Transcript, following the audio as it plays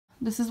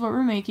this is what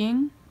we're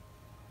making.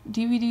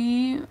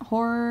 DVD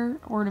Horror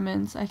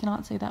Ornaments. I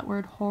cannot say that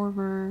word,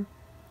 horror.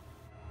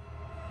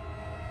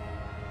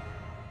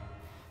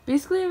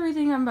 Basically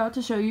everything I'm about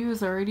to show you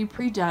is already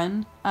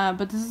pre-done,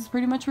 but this is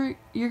pretty much what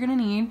you're gonna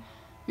need.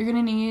 You're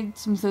gonna need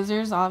some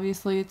scissors,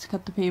 obviously, to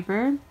cut the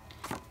paper,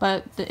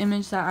 but the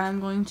image that I'm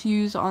going to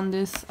use on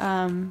this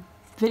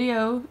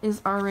video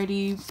is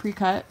already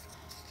pre-cut.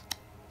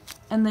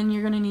 And then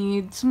you're gonna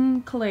need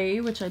some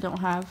clay, which I don't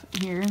have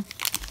here.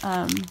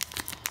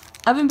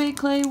 Oven baked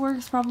clay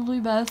works probably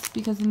best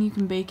because then you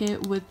can bake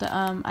it with the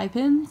eye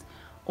pins,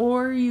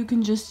 or you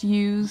can just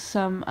use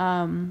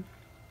some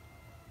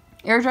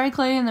air dry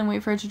clay and then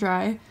wait for it to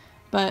dry,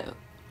 but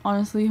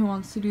honestly, who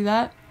wants to do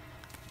that?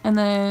 And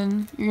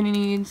then you're gonna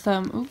need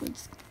some, oh,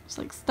 it's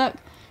like stuck.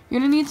 You're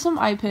gonna need some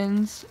eye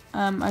pins.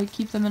 I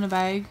keep them in a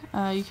bag.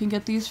 You can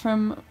get these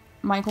from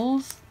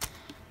Michael's.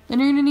 Then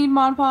you're gonna need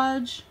Mod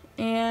Podge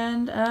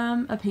and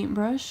a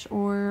paintbrush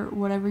or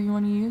whatever you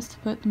want to use to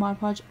put the Mod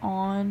Podge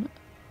on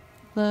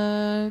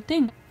the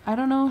thing. I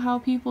don't know how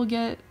people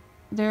get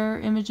their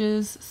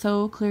images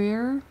so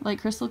clear,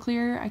 like crystal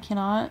clear. I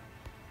cannot.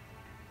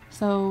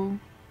 So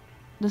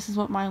this is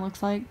what mine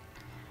looks like.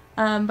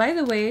 By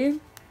the way,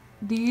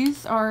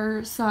 these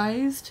are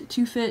sized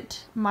to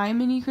fit my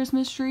mini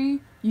Christmas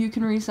tree. You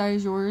can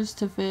resize yours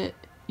to fit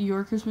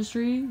your Christmas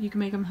tree. You can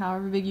make them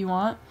however big you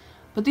want.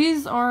 But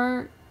these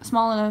are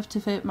small enough to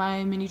fit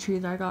my mini tree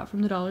that I got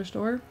from the dollar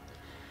store.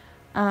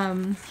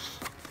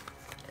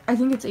 I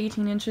think it's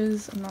 18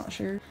 inches, I'm not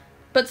sure.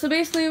 But so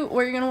basically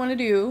what you're going to want to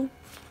do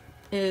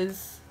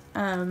is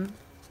you're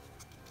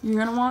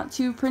going to want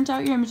to print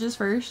out your images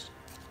first,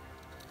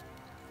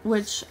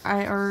 which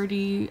I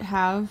already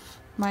have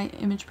my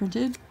image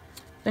printed.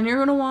 Then you're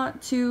going to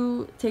want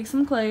to take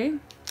some clay.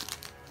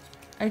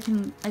 I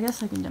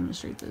guess I can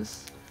demonstrate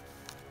this.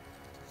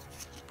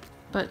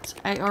 But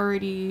I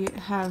already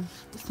have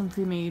some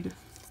pre-made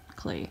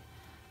clay.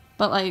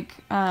 But like,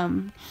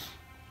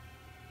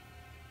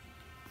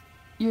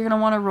 you're going to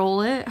want to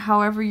roll it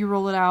however you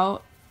roll it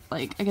out.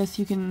 Like, I guess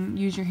you can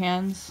use your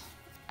hands.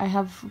 I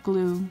have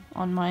glue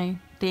on my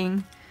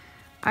thing.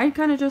 I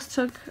kind of just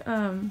took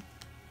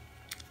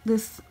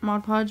this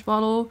Mod Podge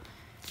bottle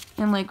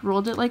and like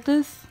rolled it like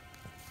this.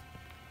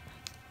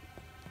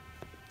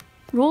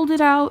 Rolled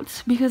it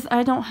out because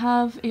I don't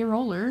have a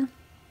roller.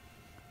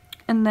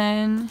 And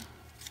then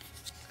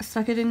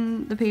stuck it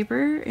in the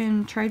paper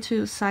and tried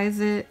to size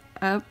it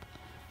up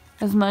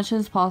as much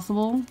as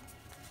possible.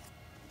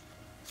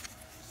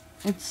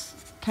 It's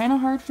kind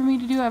of hard for me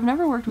to do. I've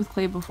never worked with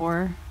clay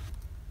before.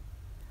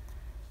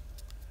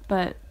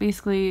 But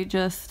basically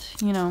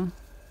just, you know,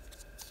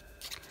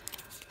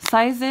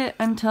 size it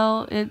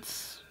until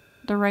it's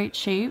the right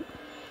shape.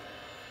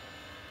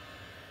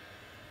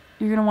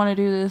 You're going to want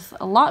to do this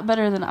a lot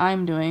better than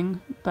I'm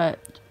doing,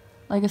 but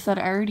like I said,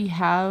 I already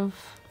have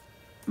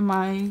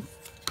my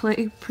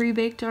clay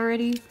pre-baked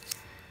already,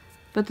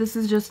 but this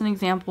is just an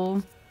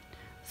example.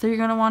 So you're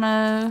going to want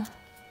to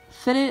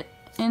fit it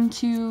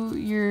into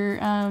your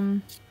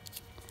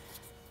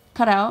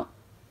cutout.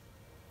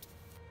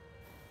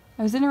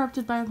 I was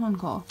interrupted by a phone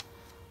call.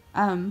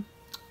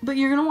 But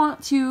you're going to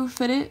want to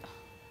fit it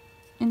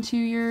into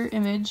your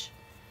image.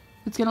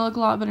 It's going to look a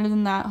lot better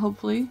than that,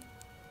 hopefully,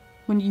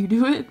 when you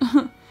do it.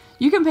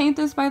 You can paint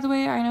this, by the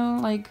way. I know,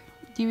 like,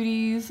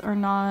 DVDs are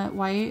not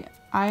white.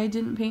 I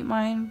didn't paint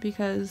mine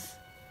because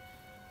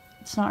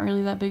it's not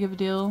really that big of a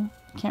deal.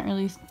 Can't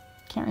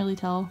really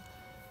tell.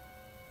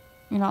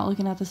 You're not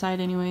looking at the side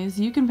anyways.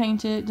 You can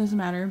paint it, doesn't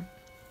matter.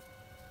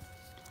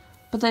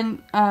 But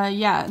then,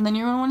 yeah, and then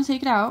you're going to want to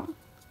take it out.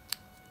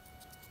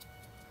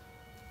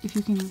 If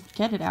you can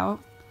get it out.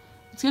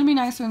 It's going to be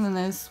nicer than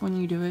this when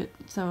you do it.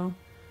 So,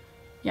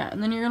 yeah,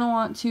 and then you're going to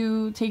want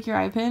to take your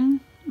eye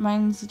pin.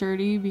 Mine's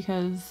dirty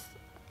because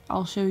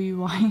I'll show you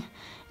why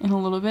in a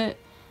little bit.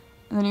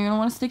 And then you're going to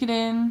want to stick it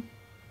in.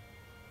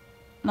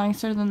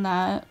 Nicer than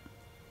that.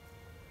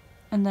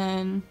 And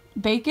then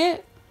bake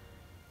it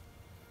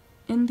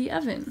in the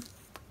oven.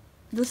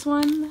 This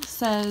one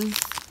says,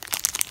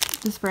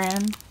 this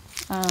brand,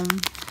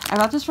 I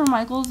got this from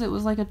Michael's. It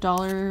was like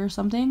 $1 or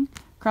something.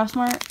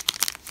 Craftsmart.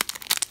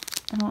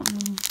 I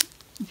don't know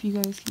if you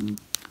guys can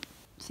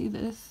see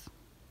this.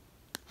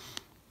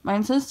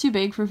 Mine says to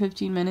bake for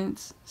 15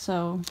 minutes,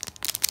 so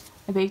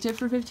I baked it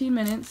for 15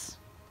 minutes.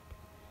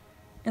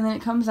 And then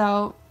it comes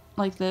out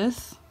like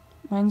this.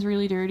 Mine's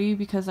really dirty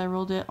because I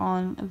rolled it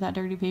on that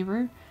dirty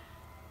paper.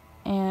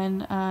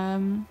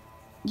 And,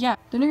 yeah.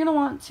 Then you're going to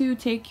want to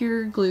take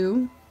your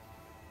glue.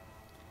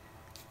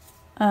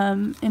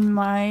 In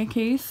my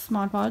case,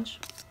 Mod Podge.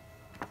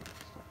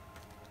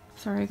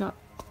 Sorry, I got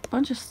a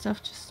bunch of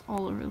stuff just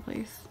all over the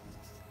place.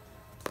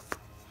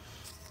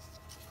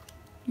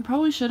 You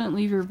probably shouldn't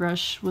leave your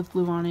brush with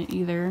glue on it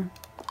either,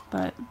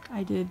 but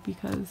I did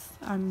because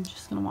I'm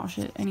just gonna wash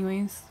it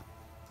anyways.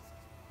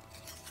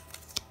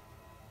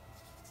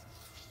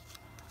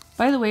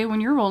 By the way, when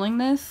you're rolling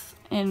this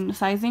and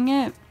sizing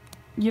it,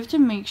 you have to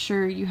make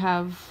sure you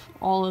have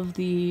all of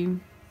the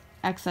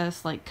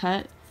excess like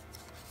cut.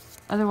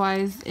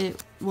 Otherwise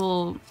it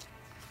will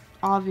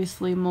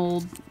obviously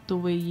mold the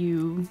way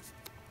you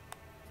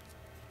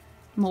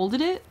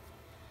molded it.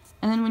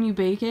 And then when you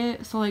bake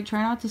it, so like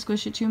try not to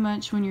squish it too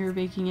much when you're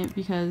baking it,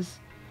 because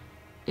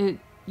you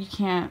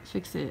can't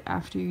fix it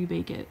after you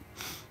bake it.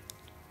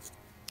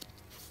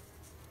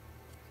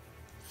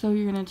 So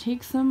you're gonna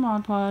take some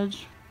Mod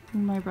Podge.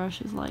 My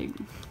brush is like,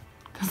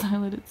 because I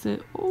let it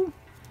sit. Oh.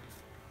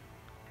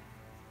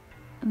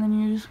 And then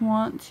you just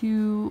want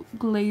to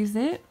glaze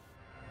it.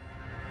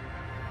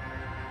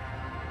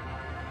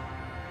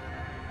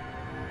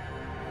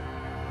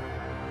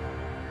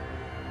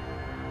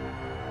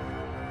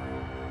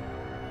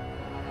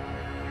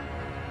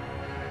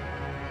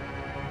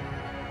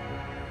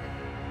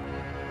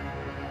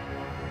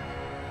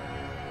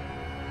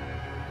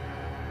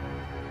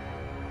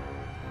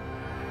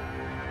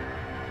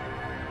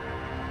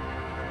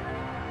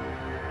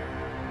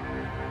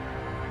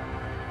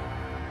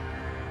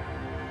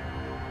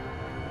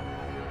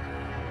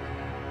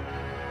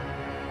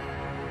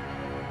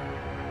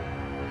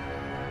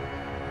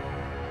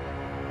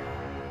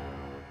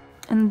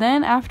 And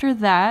then after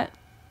that,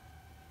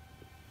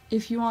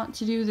 if you want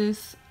to do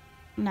this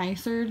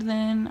nicer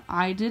than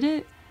I did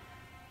it,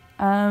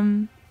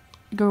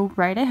 go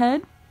right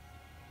ahead.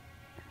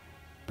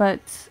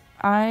 But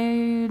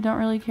I don't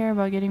really care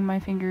about getting my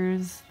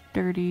fingers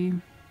dirty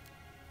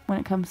when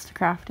it comes to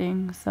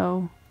crafting,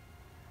 so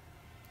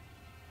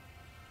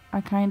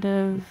I kind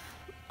of...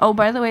 Oh,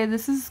 by the way,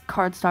 this is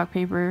cardstock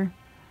paper.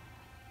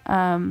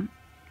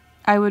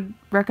 I would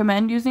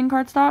recommend using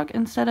cardstock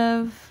instead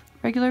of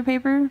regular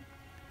paper,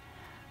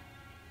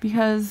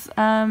 because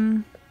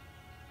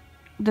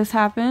this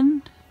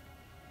happened.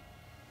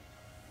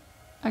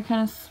 I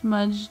kind of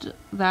smudged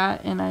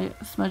that, and I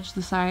smudged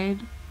the side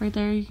right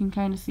there. You can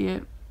kind of see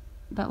it,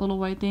 that little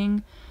white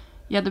thing.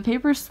 Yeah, the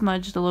paper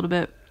smudged a little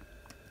bit.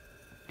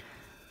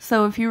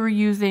 So if you were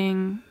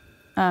using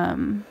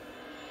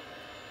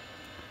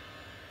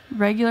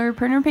regular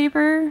printer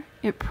paper,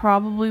 it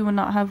probably would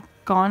not have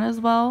gone as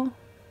well.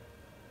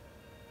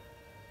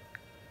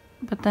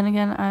 But then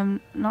again, I'm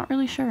not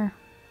really sure.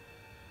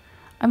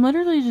 I'm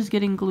literally just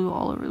getting glue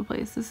all over the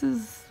place. This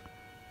is...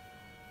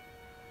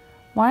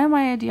 Why am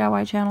I a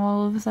DIY channel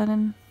all of a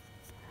sudden?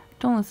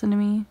 Don't listen to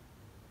me.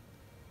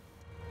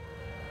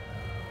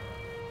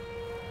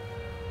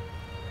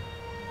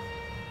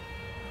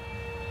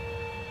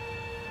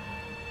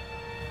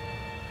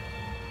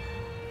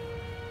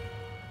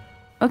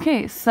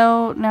 Okay,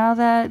 so now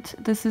that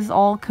this is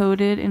all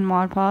coated in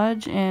Mod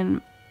Podge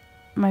and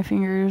my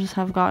fingers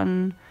have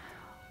gotten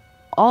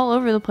all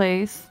over the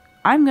place,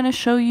 I'm gonna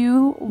show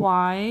you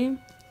why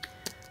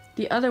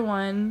the other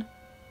one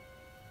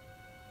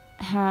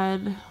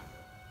had,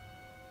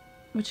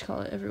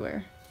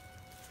 everywhere.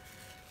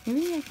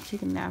 Maybe I can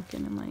take a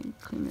napkin and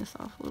like clean this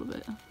off a little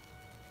bit.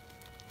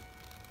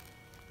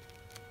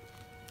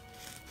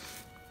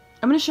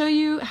 I'm gonna show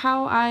you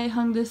how I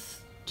hung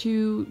this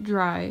to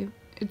dry.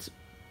 It's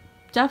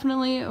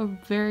definitely a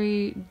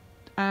very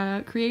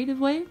creative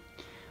way,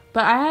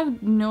 but I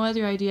have no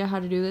other idea how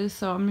to do this,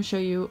 so I'm gonna show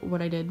you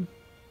what I did.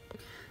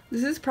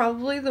 This is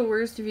probably the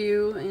worst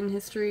view in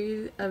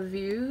history of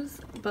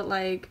views, but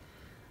like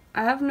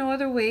I have no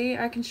other way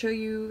I can show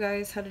you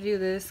guys how to do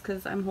this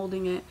because I'm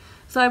holding it.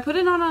 So I put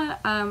it on a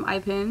eye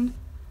pin,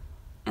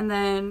 and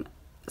then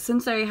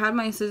since I had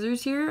my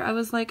scissors here, I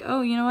was like,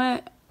 oh, you know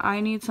what? I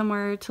need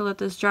somewhere to let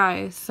this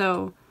dry.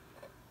 So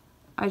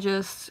I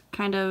just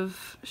kind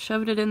of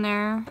shoved it in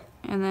there,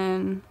 and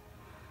then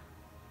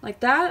like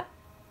that.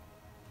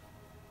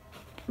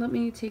 Let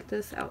me take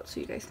this out so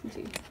you guys can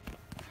see.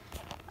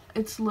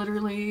 It's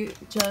literally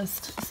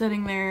just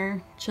sitting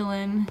there,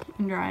 chilling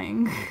and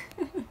drying.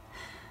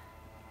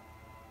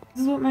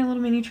 This is what my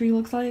little mini tree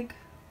looks like.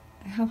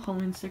 I have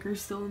Halloween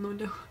stickers still in the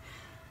window.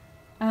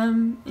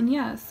 And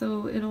yeah,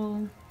 so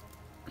it'll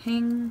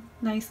hang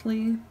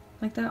nicely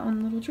like that on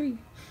the little tree.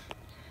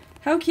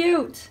 How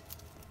cute!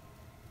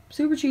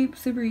 Super cheap,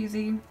 super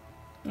easy.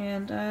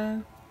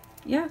 And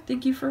yeah,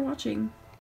 thank you for watching.